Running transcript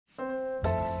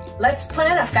Let's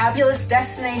plan a fabulous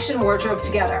destination wardrobe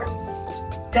together.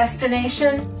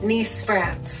 Destination, Nice,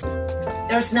 France.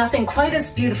 There's nothing quite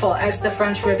as beautiful as the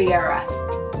French Riviera.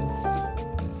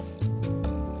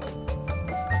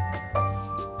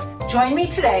 Join me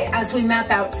today as we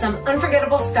map out some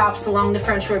unforgettable stops along the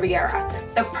French Riviera,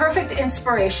 the perfect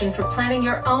inspiration for planning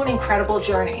your own incredible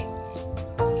journey.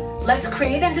 Let's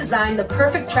create and design the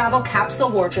perfect travel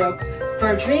capsule wardrobe for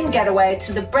a dream getaway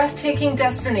to the breathtaking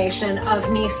destination of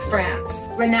Nice, France.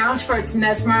 Renowned for its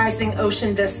mesmerizing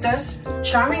ocean vistas,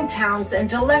 charming towns, and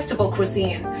delectable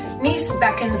cuisine, Nice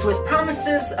beckons with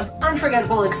promises of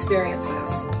unforgettable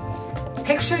experiences.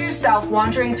 Picture yourself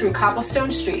wandering through cobblestone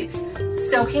streets,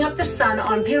 soaking up the sun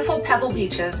on beautiful pebble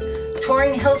beaches,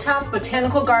 touring hilltop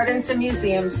botanical gardens and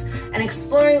museums, and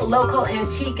exploring local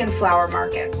antique and flower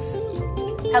markets.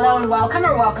 Hello and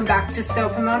welcome back to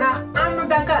Pomona. I'm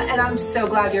Rebecca and I'm so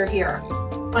glad you're here.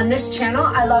 On this channel,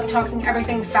 I love talking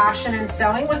everything fashion and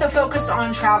sewing with a focus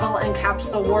on travel and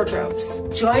capsule wardrobes.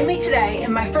 Join me today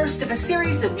in my first of a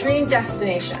series of dream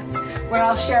destinations, where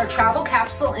I'll share travel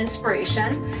capsule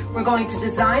inspiration. We're going to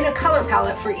design a color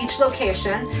palette for each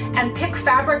location and pick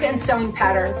fabric and sewing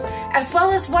patterns, as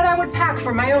well as what I would pack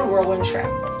for my own whirlwind trip.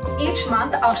 Each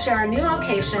month, I'll share a new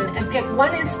location and pick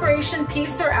one inspiration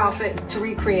piece or outfit to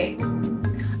recreate.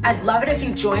 I'd love it if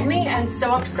you join me and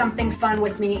sew up something fun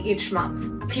with me each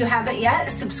month. If you haven't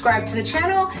yet, subscribe to the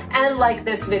channel and like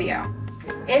this video.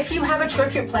 If you have a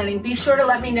trip you're planning, be sure to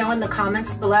let me know in the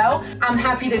comments below. I'm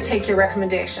happy to take your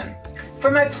recommendation.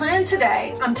 For my plan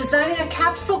today, I'm designing a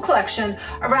capsule collection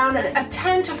around a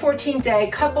 10 to 14 day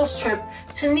couples trip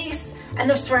to Nice and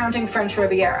the surrounding French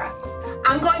Riviera.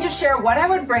 I'm going to share what I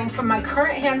would bring from my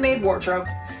current handmade wardrobe,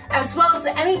 as well as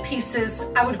any pieces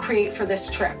I would create for this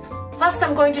trip. Plus,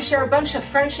 I'm going to share a bunch of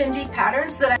French indie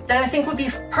patterns that I think would be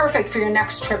perfect for your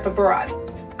next trip abroad.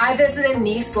 I visited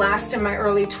Nice last in my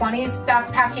early 20s,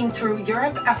 backpacking through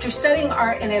Europe after studying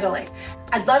art in Italy.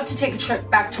 I'd love to take a trip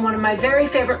back to one of my very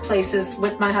favorite places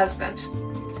with my husband.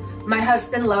 My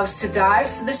husband loves to dive,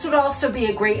 so this would also be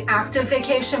a great active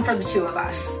vacation for the two of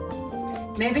us.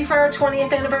 Maybe for our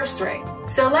 20th anniversary.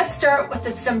 So let's start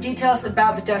with some details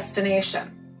about the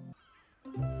destination.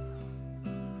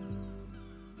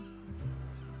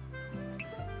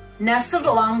 Nestled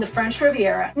along the French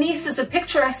Riviera, Nice is a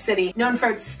picturesque city known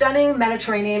for its stunning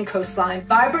Mediterranean coastline,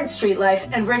 vibrant street life,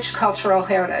 and rich cultural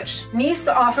heritage. Nice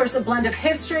offers a blend of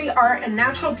history, art, and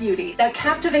natural beauty that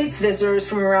captivates visitors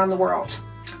from around the world.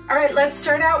 All right, let's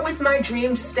start out with my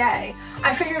dream stay.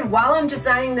 I figured while I'm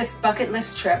designing this bucket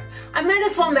list trip, I might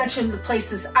as well mention the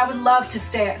places I would love to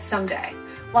stay at someday.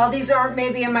 While these aren't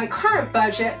maybe in my current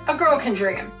budget, a girl can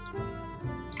dream.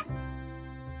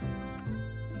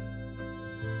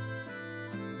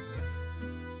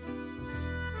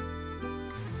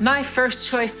 My first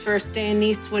choice for a stay in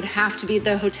Nice would have to be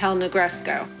the Hotel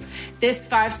Negresco. This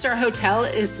 5-star hotel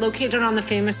is located on the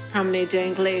famous Promenade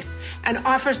d'Anglaise and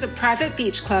offers a private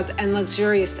beach club and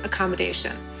luxurious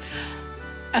accommodation.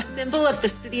 A symbol of the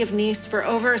city of Nice for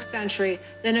over a century,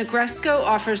 the Negresco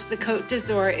offers the Côte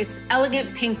d'Azur its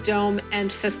elegant pink dome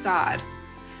and facade.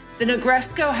 The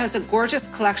Negresco has a gorgeous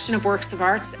collection of works of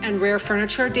arts and rare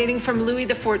furniture dating from Louis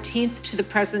XIV to the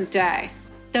present day.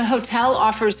 The hotel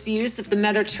offers views of the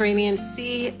Mediterranean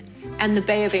Sea and the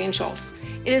Bay of Angels.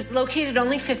 It is located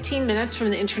only 15 minutes from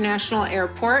the international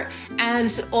airport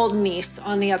and Old Nice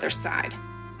on the other side.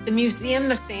 The Museum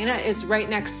Massena is right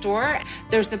next door.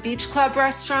 There's a beach club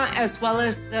restaurant as well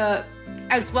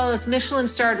as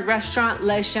Michelin-starred restaurant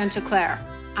Le Chantecler.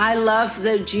 I love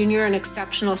the junior and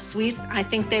exceptional suites. I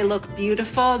think they look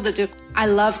beautiful. I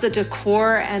love the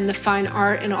decor and the fine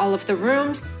art in all of the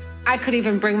rooms. I could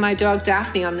even bring my dog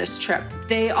Daphne on this trip.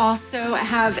 They also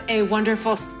have a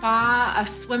wonderful spa, a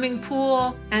swimming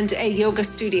pool, and a yoga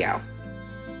studio.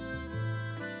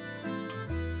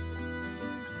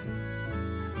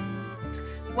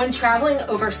 When traveling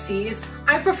overseas,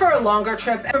 I prefer a longer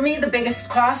trip. For me, the biggest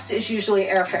cost is usually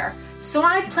airfare, so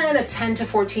I plan a 10 to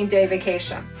 14 day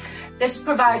vacation. This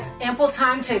provides ample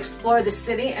time to explore the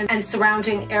city and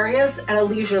surrounding areas at a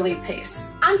leisurely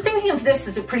pace. I'm thinking of this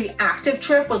as a pretty active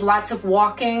trip with lots of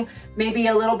walking, maybe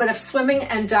a little bit of swimming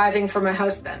and diving for my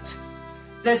husband.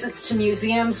 Visits to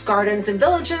museums, gardens, and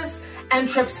villages, and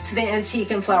trips to the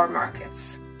antique and flower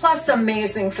markets. Plus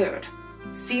amazing food.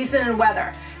 Season and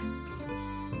weather.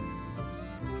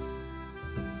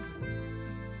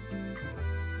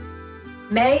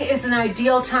 May is an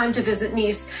ideal time to visit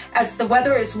Nice as the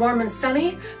weather is warm and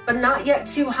sunny, but not yet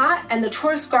too hot, and the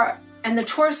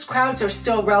tourist crowds are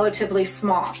still relatively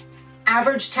small.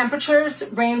 Average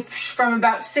temperatures range from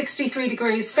about 63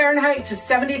 degrees Fahrenheit to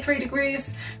 73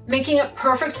 degrees, making it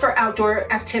perfect for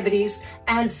outdoor activities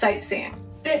and sightseeing.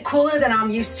 Bit cooler than I'm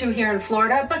used to here in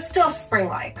Florida, but still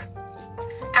spring-like.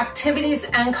 Activities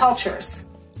and cultures.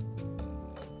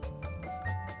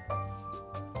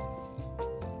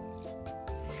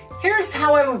 Here's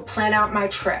how I would plan out my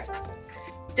trip.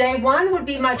 Day one would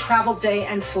be my travel day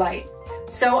and flight.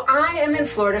 So I am in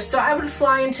Florida, so I would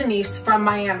fly into Nice from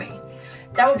Miami.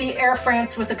 That would be Air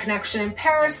France with a connection in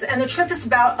Paris, and the trip is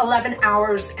about 11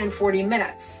 hours and 40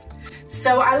 minutes.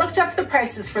 So I looked up the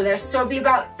prices for this, so it'd be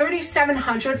about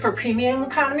 $3,700 for premium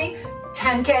economy,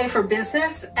 $10K for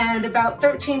business, and about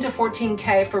 $13 to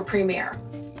 $14K for premier.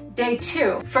 Day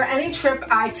two, for any trip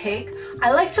I take,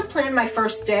 I like to plan my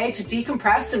first day to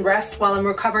decompress and rest while I'm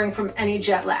recovering from any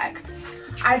jet lag.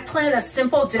 I'd plan a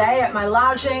simple day at my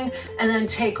lodging and then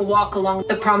take a walk along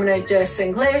the Promenade des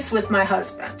Anglais with my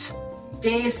husband.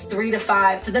 Days 3 to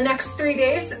 5. For the next 3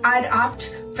 days, I'd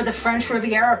opt for the French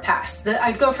Riviera Pass.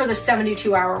 I'd go for the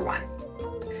 72-hour one.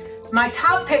 My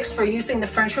top picks for using the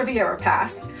French Riviera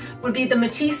Pass would be the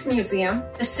Matisse Museum,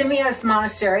 the Simias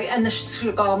Monastery, and the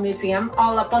Chagall Museum,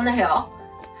 all up on the hill.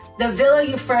 The Villa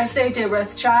Euphrase de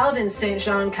Rothschild in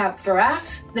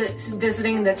Saint-Jean-Cap-Ferrat,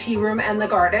 visiting the tea room and the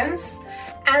gardens,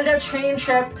 and a train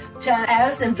trip to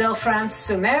Aix and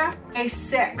Villefranche-sur-Mer, Day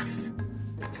 6.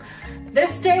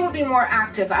 This day would be more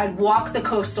active. I'd walk the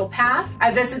coastal path.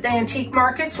 I visit the antique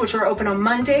markets, which are open on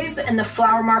Mondays, and the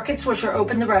flower markets, which are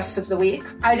open the rest of the week.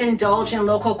 I'd indulge in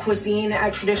local cuisine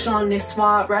at traditional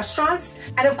Niçois restaurants.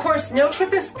 And of course, no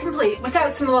trip is complete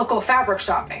without some local fabric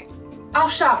shopping. I'll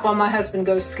shop while my husband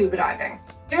goes scuba diving.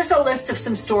 Here's a list of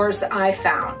some stores I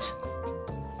found.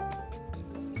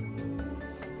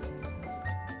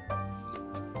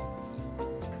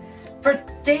 For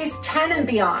days 10 and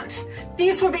beyond,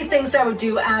 these would be things I would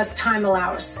do as time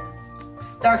allows.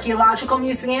 The Archaeological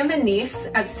Museum in Nice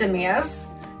at Simias,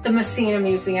 the Messina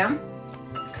Museum,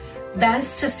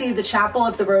 thence to see the Chapel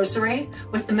of the Rosary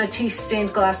with the Matisse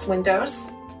stained glass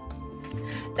windows,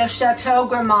 the Chateau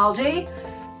Grimaldi,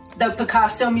 the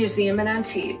Picasso Museum in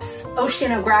Antibes,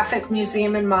 Oceanographic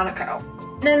Museum in Monaco.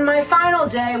 And then my final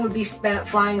day would be spent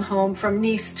flying home from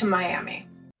Nice to Miami.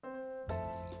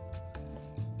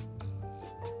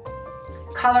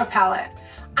 Color palette.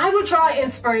 I would draw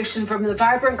inspiration from the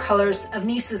vibrant colors of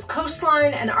Nice's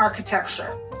coastline and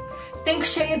architecture. Think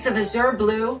shades of azure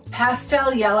blue,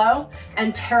 pastel yellow,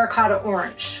 and terracotta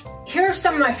orange. Here are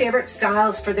some of my favorite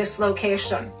styles for this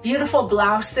location. Beautiful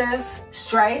blouses,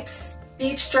 stripes,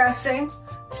 beach dressing,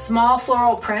 small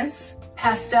floral prints,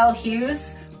 pastel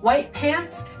hues, white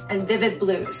pants, and vivid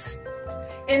blues.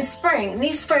 In spring,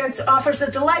 Nice, France offers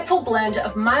a delightful blend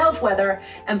of mild weather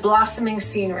and blossoming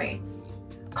scenery,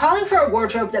 calling for a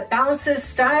wardrobe that balances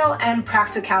style and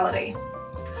practicality.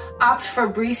 Opt for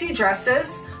breezy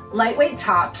dresses, lightweight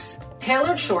tops,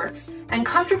 tailored shorts, and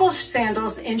comfortable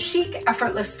sandals in chic,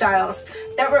 effortless styles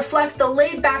that reflect the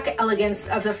laid-back elegance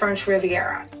of the French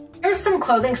Riviera. Here are some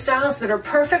clothing styles that are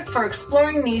perfect for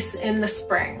exploring Nice in the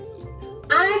spring.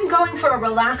 I'm going for a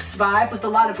relaxed vibe with a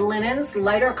lot of linens,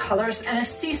 lighter colors, and a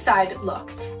seaside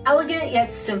look, elegant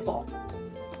yet simple.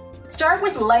 Start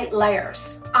with light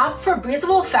layers. Opt for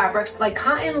breathable fabrics like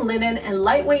cotton, linen, and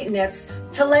lightweight knits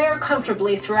to layer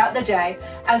comfortably throughout the day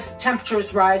as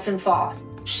temperatures rise and fall.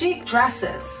 Chic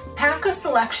dresses. Pack a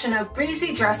selection of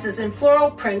breezy dresses in floral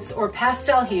prints or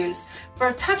pastel hues for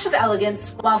a touch of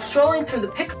elegance while strolling through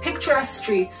the picturesque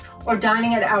streets or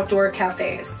dining at outdoor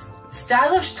cafes.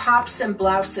 Stylish tops and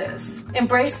blouses.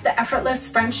 Embrace the effortless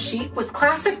French chic with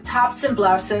classic tops and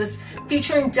blouses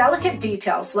featuring delicate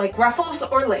details like ruffles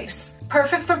or lace,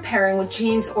 perfect for pairing with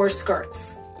jeans or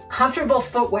skirts. Comfortable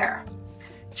footwear.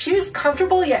 Choose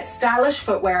comfortable yet stylish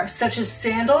footwear such as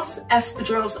sandals,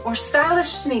 espadrilles, or stylish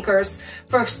sneakers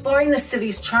for exploring the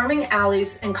city's charming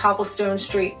alleys and cobblestone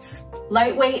streets.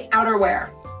 Lightweight outerwear.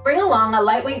 Bring along a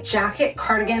lightweight jacket,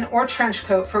 cardigan, or trench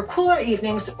coat for cooler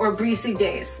evenings or breezy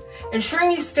days, ensuring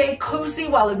you stay cozy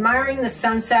while admiring the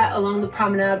sunset along the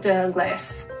Promenade des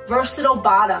Anglais. Versatile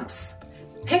bottoms.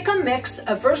 Pick a mix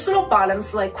of versatile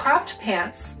bottoms like cropped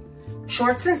pants,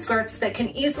 shorts and skirts that can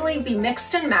easily be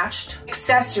mixed and matched.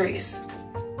 Accessories.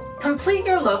 Complete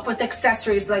your look with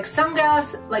accessories like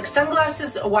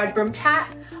sunglasses, a wide brimmed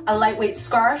hat, a lightweight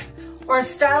scarf, or a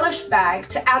stylish bag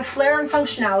to add flair and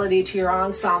functionality to your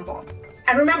ensemble.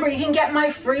 And remember, you can get my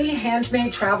free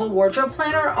handmade travel wardrobe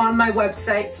planner on my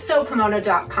website,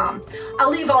 Pomona.com.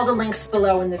 I'll leave all the links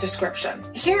below in the description.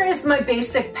 Here is my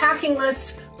basic packing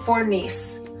list for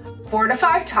Nice. 4 to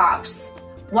 5 tops,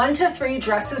 1 to 3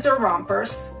 dresses or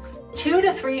rompers, 2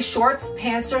 to 3 shorts,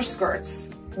 pants, or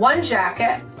skirts, 1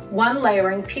 jacket, 1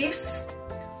 layering piece,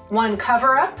 1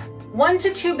 cover-up, 1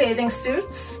 to 2 bathing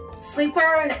suits,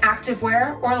 sleepwear and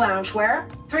activewear or loungewear,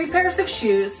 3 pairs of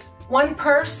shoes, 1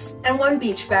 purse and 1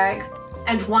 beach bag,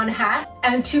 and 1 hat,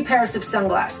 and 2 pairs of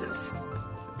sunglasses.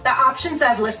 The options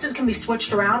I've listed can be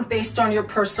switched around based on your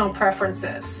personal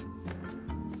preferences.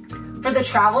 For the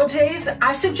travel days,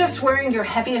 I suggest wearing your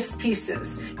heaviest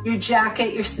pieces, your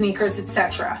jacket, your sneakers,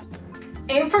 etc.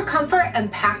 Aim for comfort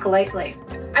and pack lightly.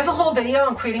 I have a whole video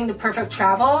on creating the perfect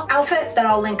travel outfit that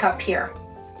I'll link up here.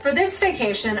 For this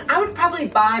vacation, I would probably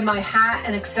buy my hat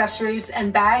and accessories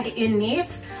and bag in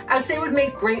Nice, as they would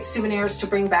make great souvenirs to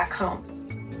bring back home.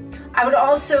 I would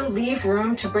also leave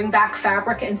room to bring back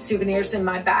fabric and souvenirs in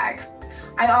my bag.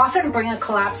 I often bring a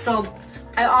collapsible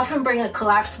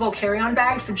carry-on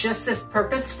bag for just this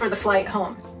purpose for the flight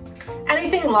home.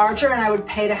 Anything larger and I would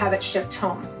pay to have it shipped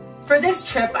home. For this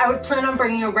trip, I would plan on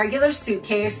bringing a regular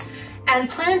suitcase and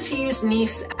plan to use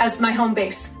Nice as my home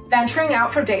base, venturing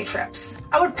out for day trips.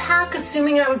 I would pack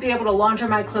assuming I would be able to launder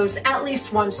my clothes at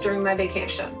least once during my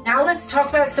vacation. Now let's talk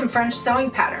about some French sewing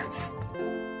patterns.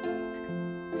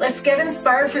 Let's get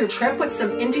inspired for your trip with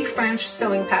some indie French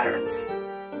sewing patterns.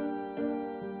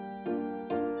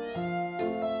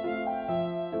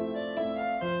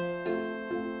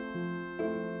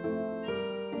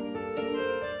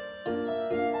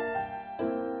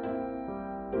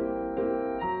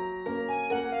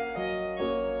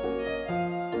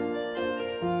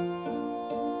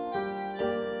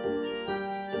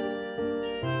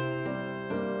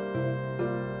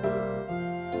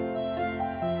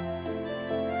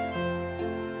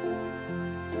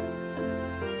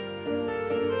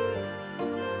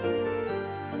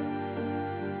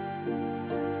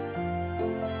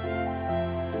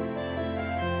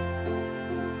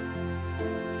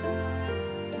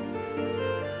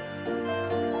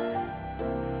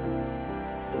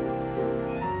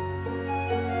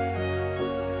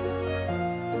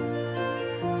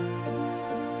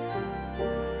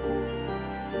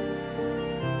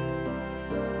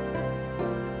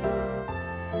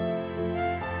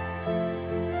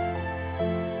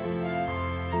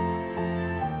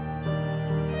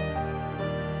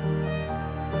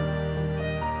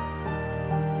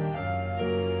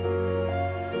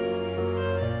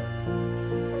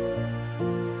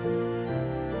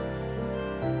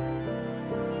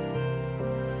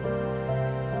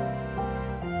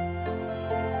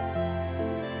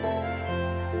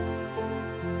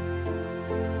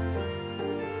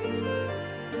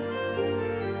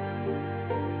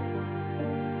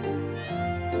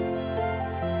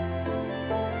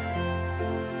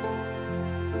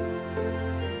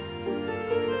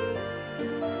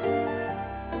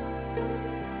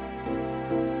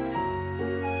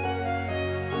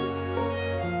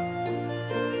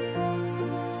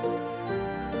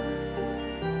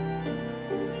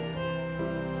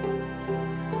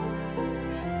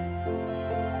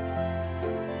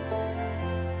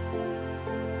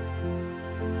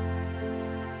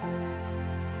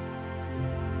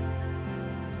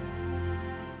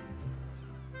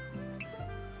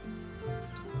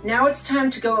 Now it's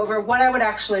time to go over what I would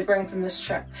actually bring from this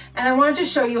trip. And I wanted to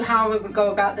show you how I would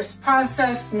go about this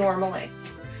process normally.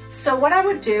 So what I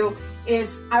would do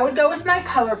is I would go with my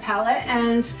color palette,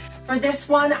 and for this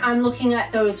one I'm looking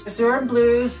at those azure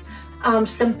blues,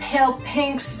 some pale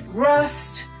pinks,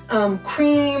 rust,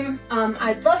 cream.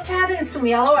 I'd love to add in some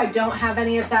yellow. I don't have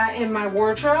any of that in my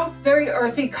wardrobe. Very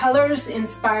earthy colors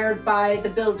inspired by the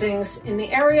buildings in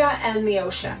the area and the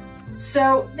ocean.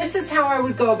 So this is how I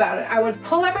would go about it. I would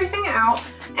pull everything out.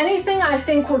 Anything I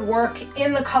think would work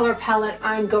in the color palette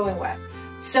I'm going with.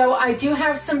 So I do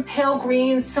have some pale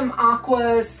greens, some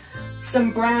aquas,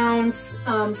 some browns,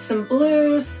 some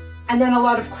blues, and then a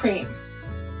lot of cream.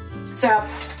 So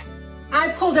I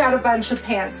pulled out a bunch of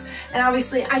pants, and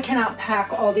obviously I cannot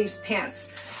pack all these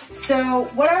pants. So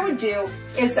what I would do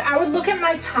is I would look at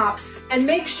my tops and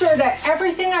make sure that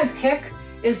everything I pick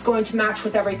is going to match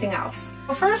with everything else.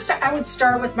 Well, first I would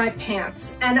start with my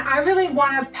pants, and I really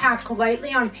want to pack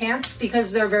lightly on pants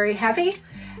because they're very heavy.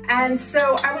 And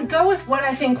so I would go with what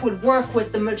I think would work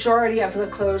with the majority of the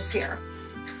clothes here.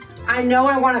 I know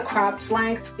I want a cropped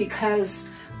length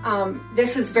because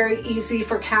this is very easy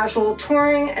for casual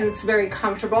touring and it's very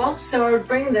comfortable. So I would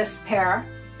bring this pair.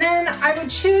 Then I would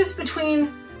choose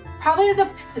between probably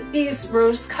these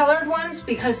rose colored ones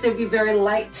because they'd be very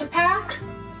light to pack.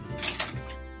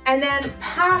 And then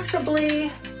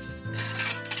possibly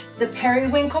the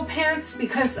periwinkle pants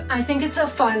because I think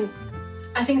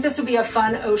this would be a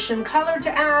fun ocean color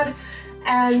to add,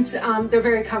 and they're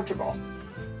very comfortable.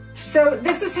 So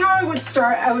this is how I would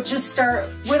start. I would just start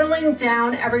whittling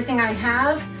down everything I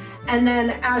have, and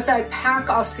then as I pack,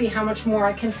 I'll see how much more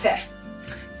I can fit.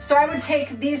 So I would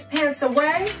take these pants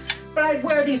away, but I'd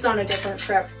wear these on a different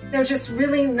trip. They're just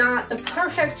really not the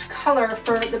perfect color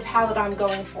for the palette I'm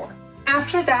going for.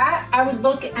 After that, I would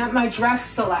look at my dress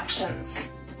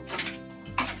selections.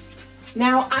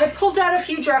 Now, I pulled out a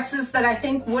few dresses that I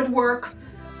think would work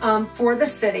for the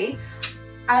city.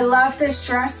 I love this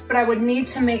dress, but I would need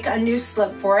to make a new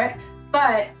slip for it.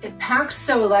 But it packs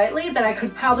so lightly that I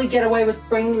could probably get away with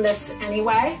bringing this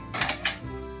anyway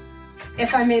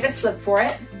if I made a slip for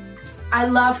it. I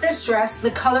love this dress.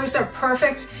 The colors are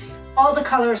perfect. All the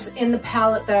colors in the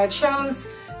palette that I chose.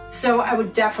 So I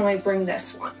would definitely bring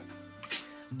this one.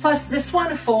 Plus this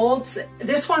one folds,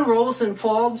 this one rolls and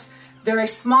folds very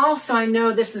small, so I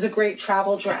know this is a great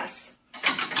travel dress.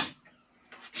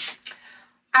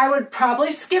 I would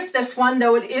probably skip this one,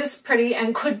 though it is pretty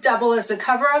and could double as a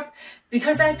cover-up,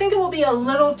 because I think it will be a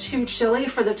little too chilly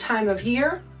for the time of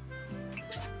year.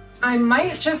 I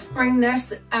might just bring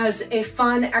this as a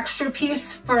fun extra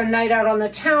piece for a night out on the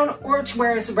town or to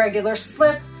wear as a regular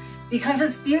slip because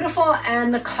it's beautiful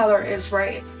and the color is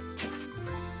right.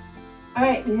 All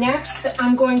right, next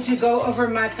I'm going to go over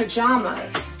my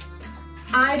pajamas.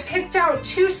 I picked out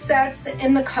 2 sets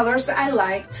in the colors I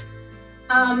liked.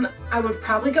 I would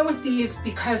probably go with these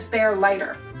because they are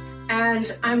lighter.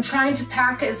 And I'm trying to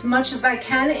pack as much as I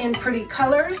can in pretty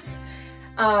colors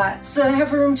so that I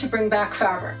have room to bring back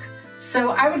fabric.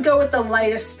 So I would go with the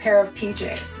lightest pair of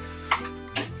PJs.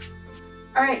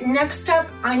 All right, next up,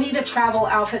 I need a travel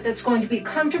outfit that's going to be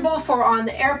comfortable for on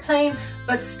the airplane,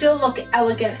 but still look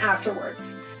elegant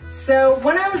afterwards. So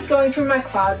when I was going through my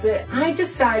closet, I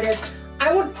decided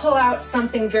I would pull out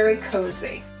something very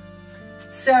cozy.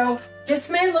 So this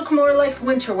may look more like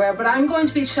winter wear, but I'm going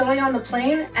to be chilly on the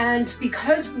plane, and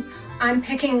because I'm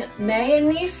picking May in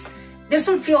Nice, this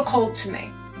would feel cold to me.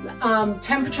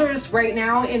 Temperatures right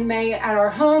now in May at our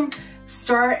home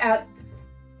start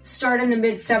in the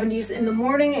mid-70s in the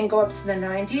morning and go up to the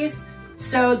 90s.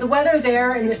 So the weather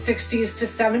there in the 60s to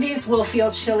 70s will feel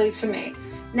chilly to me.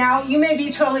 Now, you may be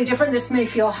totally different. This may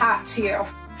feel hot to you.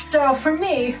 So for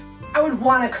me, I would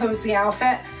want a cozy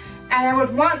outfit, and I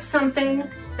would want something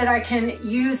that I can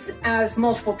use as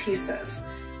multiple pieces.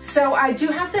 So I do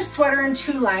have this sweater in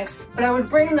 2 lengths, but I would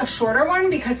bring the shorter one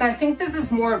because I think this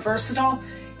is more versatile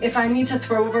if I need to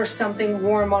throw over something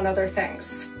warm on other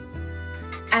things.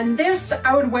 And this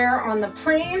I would wear on the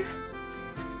plane,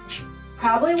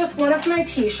 probably with one of my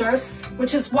t-shirts,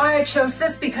 which is why I chose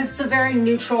this because it's a very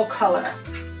neutral color.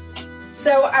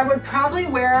 So I would probably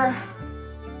wear,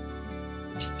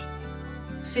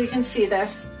 so you can see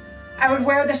this, I would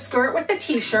wear the skirt with the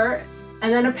t-shirt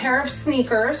and then a pair of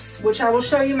sneakers, which I will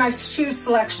show you my shoe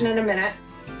selection in a minute.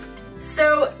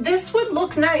 So this would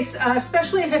look nice,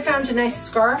 especially if I found a nice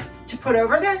scarf to put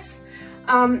over this.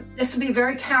 This would be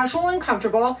very casual and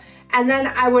comfortable. And then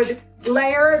I would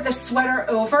layer the sweater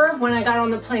over when I got on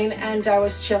the plane and I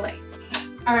was chilly.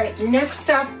 All right, next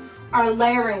up are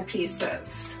layering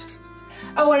pieces.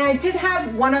 Oh, and I did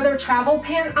have one other travel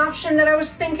pant option that I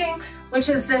was thinking, which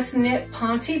is this knit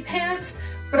ponte pant.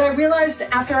 But I realized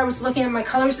after I was looking at my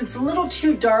colors, it's a little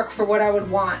too dark for what I would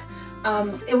want.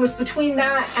 It was between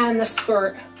that and the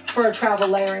skirt for a travel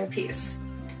layering piece.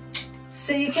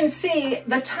 So you can see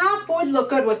the top would look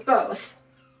good with both,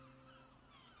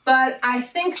 but I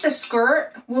think the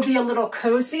skirt will be a little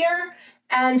cozier,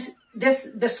 and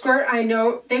the skirt, I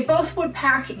know they both would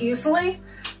pack easily,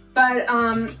 but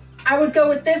I would go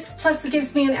with this, plus it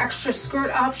gives me an extra skirt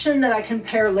option that I can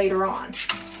pair later on.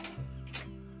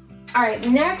 All right,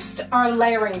 next are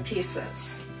layering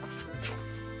pieces.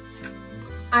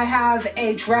 I have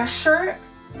a dress shirt,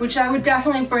 which I would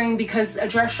definitely bring because a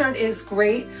dress shirt is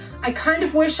great. I kind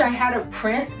of wish I had a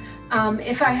print.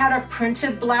 If I had a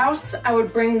printed blouse, I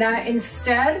would bring that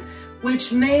instead,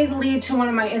 which may lead to one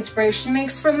of my inspiration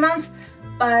makes for the month.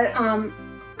 But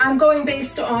I'm going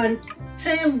based on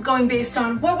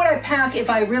what would I pack if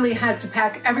I really had to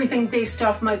pack everything based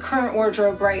off my current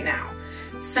wardrobe right now.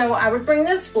 So I would bring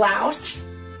this blouse,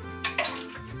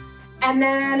 and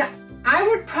then I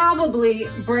would probably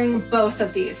bring both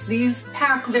of these. These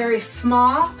pack very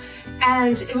small,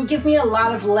 and it would give me a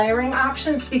lot of layering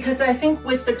options because I think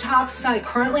with the tops I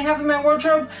currently have in my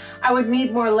wardrobe, I would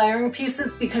need more layering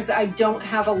pieces because I don't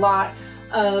have a lot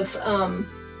of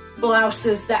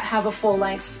blouses that have a full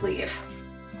length sleeve.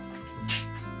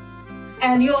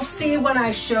 And you'll see when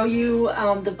I show you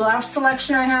the blouse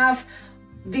selection I have,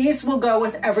 these will go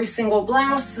with every single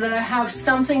blouse so that I have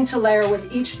something to layer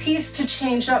with each piece to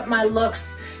change up my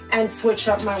looks and switch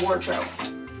up my wardrobe.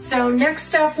 So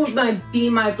next up would be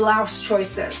my blouse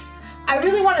choices. I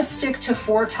really want to stick to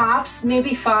 4 tops,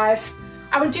 maybe 5.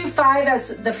 I would do 5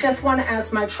 as the 5th one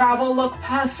as my travel look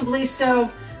possibly. So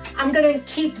I'm gonna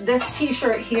keep this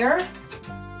t-shirt here.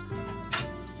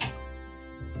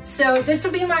 So this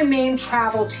would be my main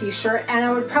travel t-shirt, and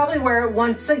I would probably wear it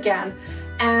once again.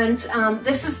 And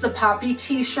this is the poppy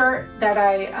t-shirt that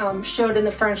I showed in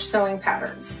the French sewing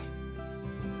patterns.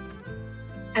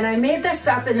 And I made this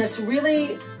up in this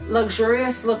really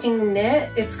luxurious looking knit.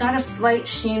 It's got a slight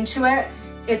sheen to it.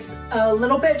 It's a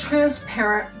little bit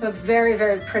transparent, but very,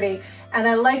 very pretty. And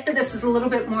I like that this is a little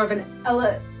bit more of an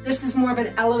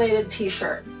elevated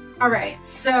t-shirt. All right,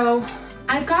 so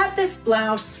I've got this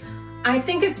blouse. I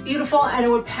think it's beautiful and it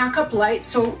would pack up light.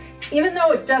 So even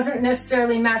though it doesn't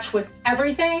necessarily match with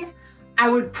everything, I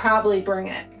would probably bring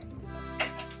it.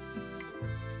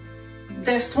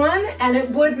 This one, and it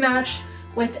would match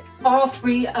with all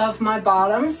 3 of my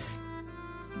bottoms.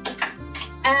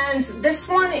 And this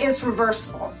one is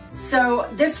reversible. So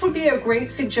this would be a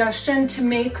great suggestion to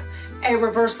make a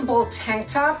reversible tank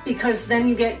top, because then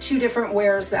you get 2 different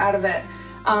wears out of it.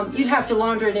 You'd have to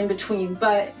launder it in between,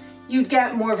 but you'd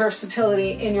get more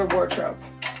versatility in your wardrobe.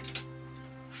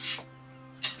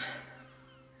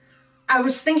 I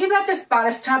was thinking about this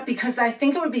bodice top because I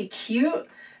think it would be cute,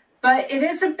 but it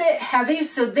is a bit heavy,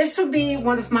 so this would be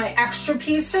one of my extra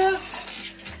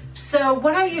pieces. So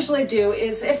what I usually do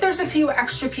is, if there's a few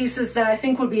extra pieces that I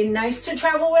think would be nice to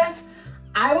travel with,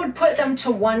 I would put them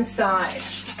to one side.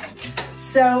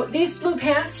 So these blue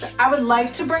pants, I would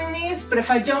like to bring these, but if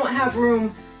I don't have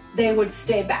room, they would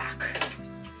stay back.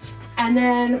 And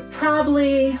then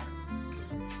probably,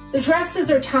 the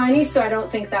dresses are tiny, so I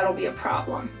don't think that'll be a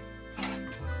problem.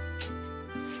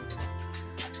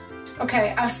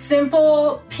 Okay, a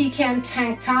simple pecan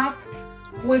tank top,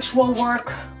 which will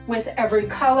work with every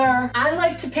color. I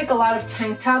like to pick a lot of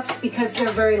tank tops because they're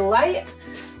very light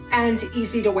and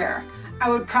easy to wear. I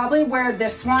would probably wear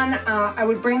this one. I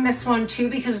would bring this one too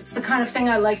because it's the kind of thing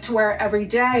I like to wear every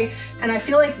day, and I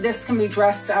feel like this can be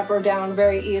dressed up or down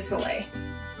very easily.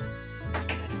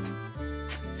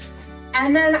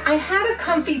 And then I had a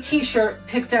comfy t-shirt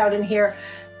picked out in here,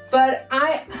 but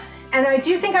I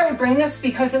do think I would bring this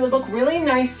because it would look really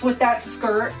nice with that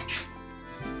skirt.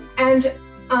 And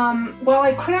while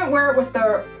I couldn't wear it with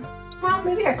well,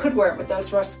 maybe I could wear it with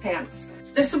those rust pants.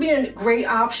 This would be a great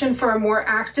option for a more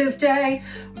active day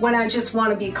when I just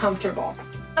want to be comfortable.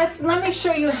 Let me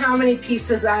show you how many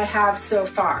pieces I have so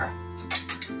far.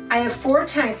 I have 4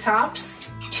 tank tops,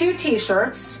 2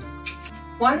 t-shirts,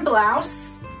 1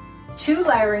 blouse, 2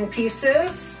 layering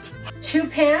pieces, 2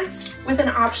 pants with an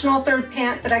optional 3rd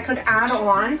pant that I could add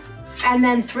on, and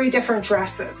then 3 different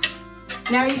dresses.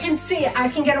 Now you can see I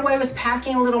can get away with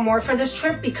packing a little more for this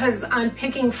trip because I'm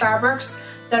picking fabrics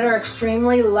that are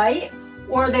extremely light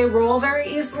or they roll very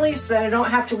easily, so that I don't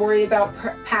have to worry about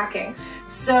packing.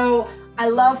 So I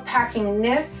love packing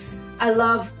knits. I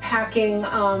love packing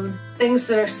things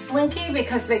that are slinky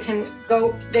because they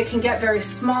can get very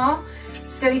small.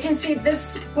 So you can see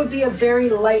this would be a very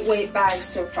lightweight bag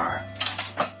so far.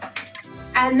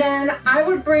 And then I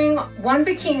would bring 1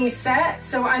 bikini set.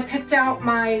 So I picked out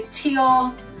my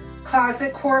teal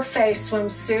Closet Corset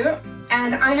swimsuit.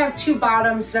 And I have 2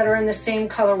 bottoms that are in the same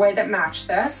colorway that match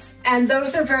this. And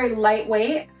those are very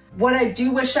lightweight. What I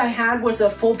do wish I had was a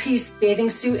full piece bathing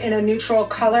suit in a neutral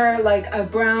color, like a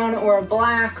brown or a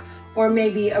black, or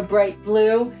maybe a bright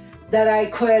blue, that I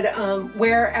could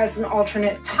wear as an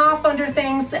alternate top under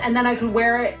things. And then I could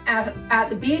wear it at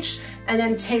the beach and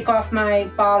then take off my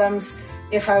bottoms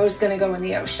if I was gonna go in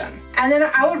the ocean. And then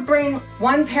I would bring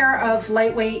 1 pair of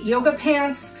lightweight yoga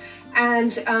pants,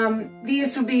 and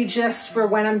these would be just for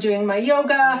when I'm doing my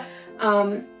yoga.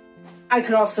 I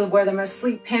could also wear them as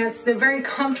sleep pants. They're very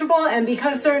comfortable, and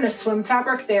because they're in a swim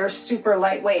fabric, they are super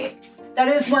lightweight. That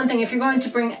is one thing, if you're going to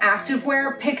bring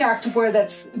activewear, pick activewear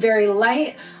that's very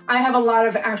light. I have a lot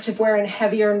of activewear in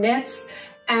heavier knits,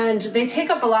 and they take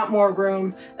up a lot more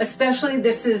room, especially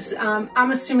this is,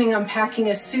 I'm assuming I'm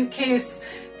packing a suitcase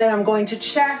that I'm going to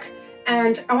check,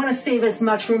 and I want to save as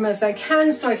much room as I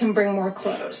can so I can bring more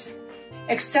clothes.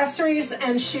 Accessories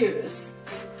and shoes.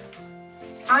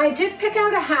 I did pick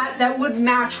out a hat that would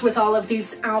match with all of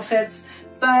these outfits,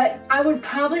 but I would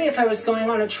probably, if I was going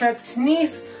on a trip to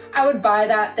Nice, I would buy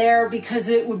that there because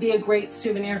it would be a great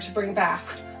souvenir to bring back.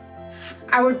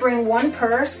 I would bring 1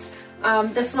 purse.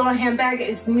 This little handbag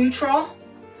is neutral.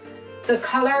 The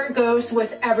color goes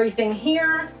with everything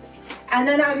here. And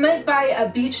then I might buy a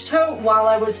beach tote while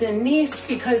I was in Nice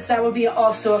because that would be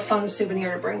also a fun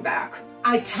souvenir to bring back.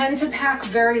 I tend to pack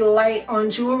very light on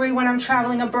jewelry when I'm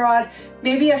traveling abroad.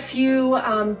 Maybe a few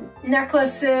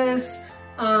necklaces,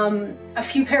 a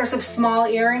few pairs of small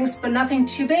earrings, but nothing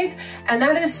too big. And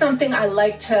that is something I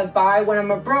like to buy when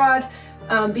I'm abroad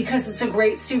because it's a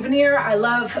great souvenir. I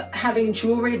love having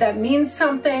jewelry that means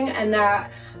something and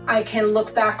that I can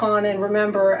look back on and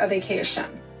remember a vacation.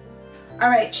 All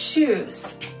right,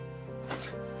 shoes.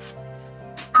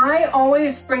 I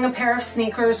always bring a pair of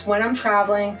sneakers when I'm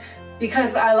traveling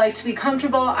because I like to be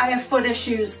comfortable. I have foot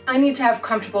issues. I need to have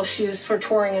comfortable shoes for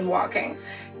touring and walking.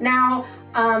 Now,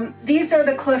 these are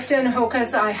the Clifton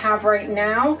Hokas I have right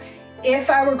now.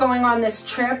 If I were going on this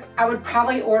trip, I would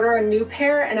probably order a new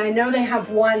pair, and I know they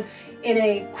have one in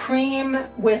a cream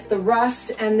with the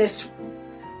rust and this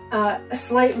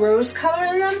slight rose color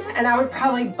in them, and I would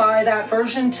probably buy that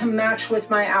version to match with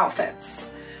my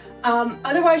outfits.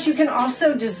 Otherwise, you can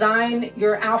also design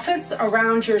your outfits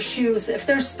around your shoes if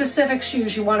there's specific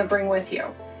shoes you want to bring with you.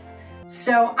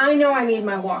 So I know I need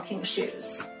my walking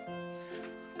shoes.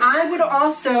 I would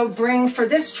also bring for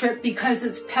this trip, because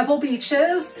it's pebble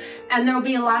beaches and there'll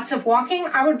be lots of walking,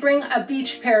 I would bring a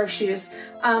beach pair of shoes.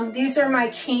 These are my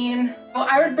Keen. Well,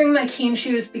 I would bring my Keen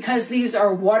shoes because these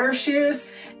are water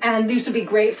shoes and these would be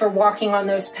great for walking on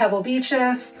those pebble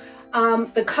beaches.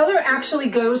 The color actually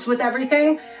goes with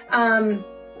everything. I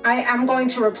am going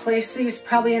to replace these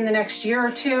probably in the next year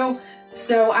or two,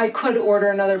 so I could order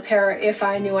another pair if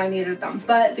I knew I needed them.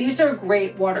 But these are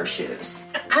great water shoes.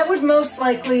 I would most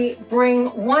likely bring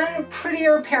one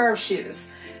prettier pair of shoes.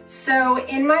 So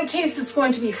in my case, it's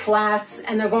going to be flats,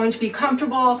 and they're going to be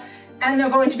comfortable and they're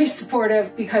going to be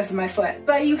supportive because of my foot.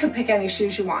 But you can pick any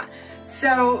shoes you want.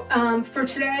 So for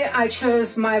today, I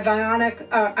chose my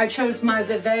Vivea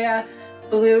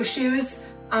blue shoes.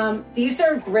 These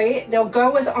are great. They'll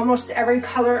go with almost every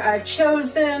color I've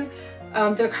chosen.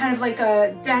 They're kind of like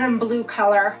a denim blue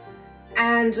color,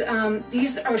 and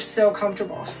these are so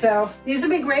comfortable. So these would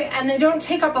be great, and they don't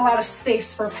take up a lot of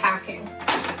space for packing.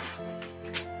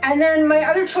 And then my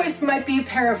other choice might be a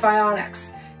pair of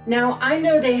Vionics. Now I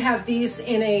know they have these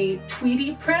in a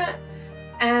tweedy print,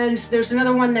 and there's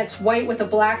another one that's white with a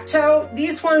black toe.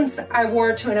 These ones I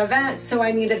wore to an event, so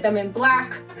I needed them in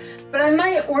black, but I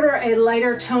might order a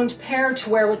lighter toned pair to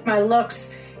wear with my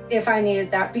looks if I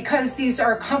needed that, because these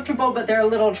are comfortable, but they're a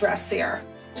little dressier.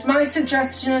 My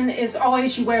suggestion is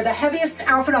always you wear the heaviest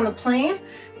outfit on the plane.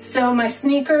 So my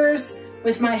sneakers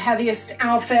with my heaviest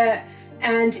outfit,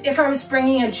 and if I was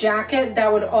bringing a jacket,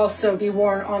 that would also be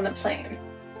worn on the plane.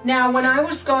 Now, when I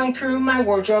was going through my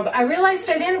wardrobe, I realized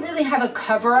I didn't really have a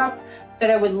cover-up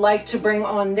that I would like to bring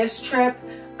on this trip.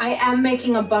 I am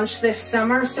making a bunch this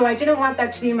summer, so I didn't want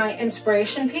that to be my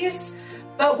inspiration piece.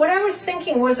 But what I was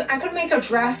thinking was I could make a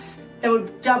dress that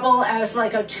would double as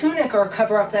like a tunic or a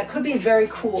cover-up that could be very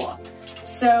cool.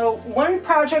 So one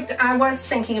project I was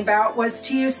thinking about was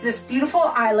to use this beautiful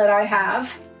eyelet I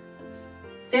have.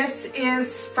 This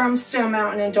is from Stone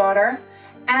Mountain & Daughter.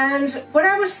 And what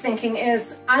I was thinking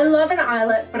is, I love an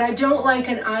eyelet, but I don't like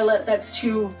an eyelet that's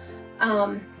too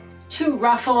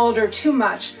ruffled or too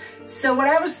much. So what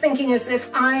I was thinking is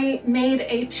if I made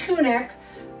a tunic,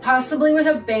 possibly with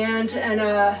a band and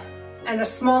a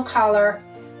small collar,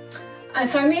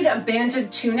 if I made a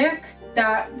banded tunic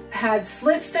that had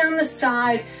slits down the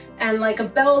side and like a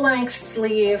bell-length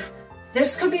sleeve,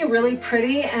 this could be really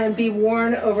pretty and be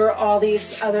worn over all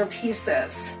these other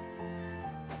pieces.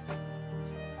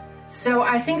 So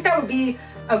I think that would be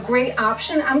a great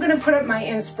option. I'm going to put up my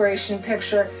inspiration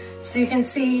picture so you can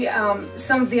see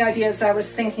some of the ideas I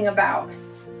was thinking about.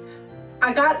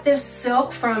 I got this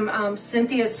silk from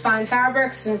Cynthia's Fine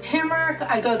Fabrics in Tamarack.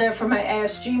 I go there for my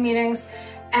ASG meetings,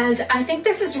 and I think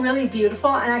this is really beautiful,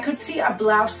 and I could see a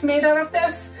blouse made out of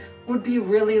this would be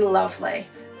really lovely.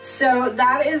 So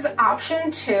that is option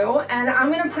 2, and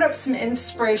I'm going to put up some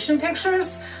inspiration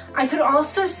pictures. I could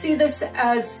also see this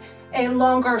as a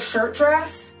longer shirt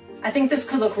dress. I think this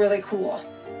could look really cool.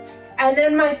 And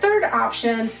then my third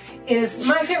option is,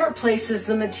 my favorite place is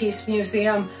the Matisse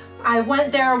Museum. I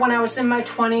went there when I was in my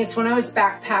 20s, when I was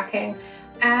backpacking,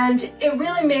 and it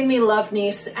really made me love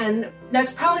Nice, and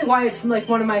that's probably why it's like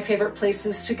one of my favorite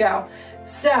places to go.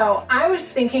 So I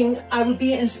was thinking I would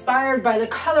be inspired by the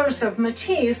colors of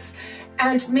Matisse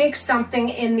and make something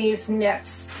in these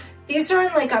knits. These are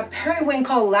in like a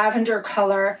periwinkle lavender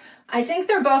color. I think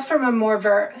they're both from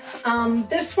Amorvert.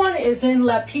 This one is in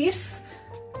La Piece,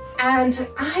 and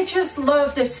I just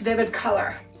love this vivid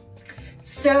color.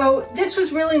 So this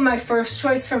was really my first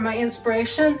choice for my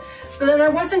inspiration, but then I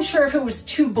wasn't sure if it was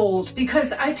too bold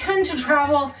because I tend to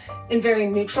travel in very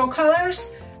neutral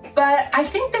colors, but I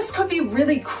think this could be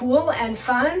really cool and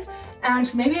fun,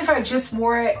 And maybe if I just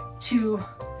wore it to,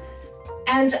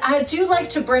 and I do like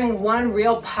to bring one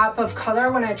real pop of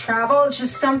color when I travel,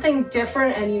 just something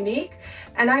different and unique.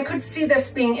 And I could see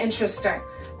this being interesting.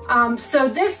 So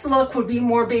this look would be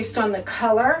more based on the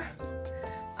color.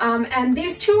 And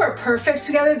these two are perfect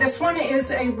together. This one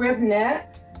is a rib knit,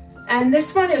 and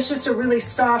this one is just a really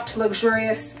soft,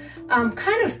 luxurious,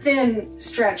 kind of thin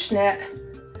stretch knit,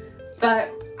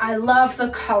 but I love the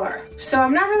color. So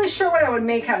I'm not really sure what I would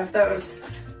make out of those,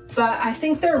 but I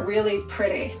think they're really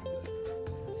pretty.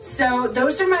 So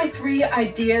those are my 3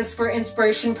 ideas for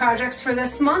inspiration projects for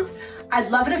this month.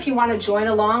 I'd love it if you want to join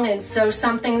along and sew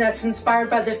something that's inspired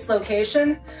by this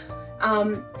location.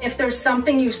 If there's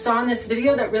something you saw in this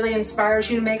video that really inspires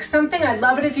you to make something, I'd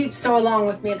love it if you'd sew along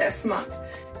with me this month.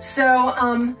 So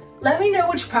let me know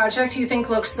which project you think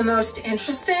looks the most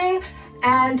interesting,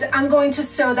 and I'm going to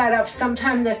sew that up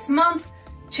sometime this month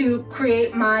to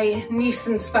create my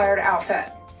niece-inspired outfit.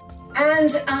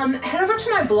 And head over to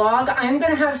my blog. I'm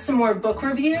going to have some more book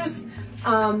reviews,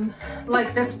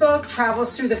 like this book,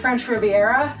 Travels Through the French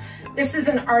Riviera. This is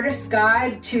an artist's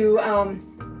guide to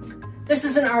the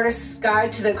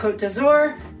Côte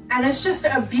d'Azur, and it's just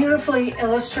a beautifully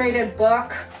illustrated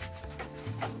book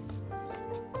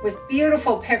with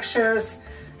beautiful pictures.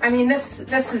 I mean, this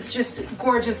is just a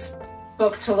gorgeous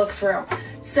book to look through.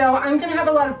 So I'm gonna have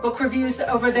a lot of book reviews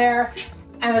over there,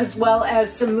 as well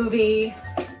as some movie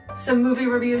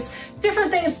reviews,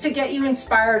 different things to get you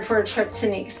inspired for a trip to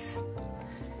Nice.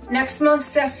 Next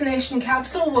month's destination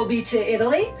capsule will be to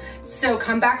Italy, so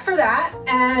come back for that,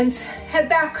 and head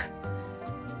back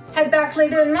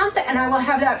later in the month and I will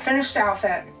have that finished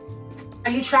outfit.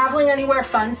 Are you traveling anywhere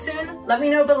fun soon? Let me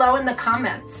know below in the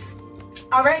comments.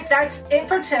 All right, that's it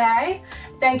for today.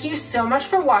 Thank you so much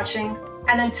for watching,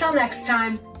 and until next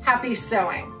time, happy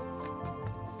sewing.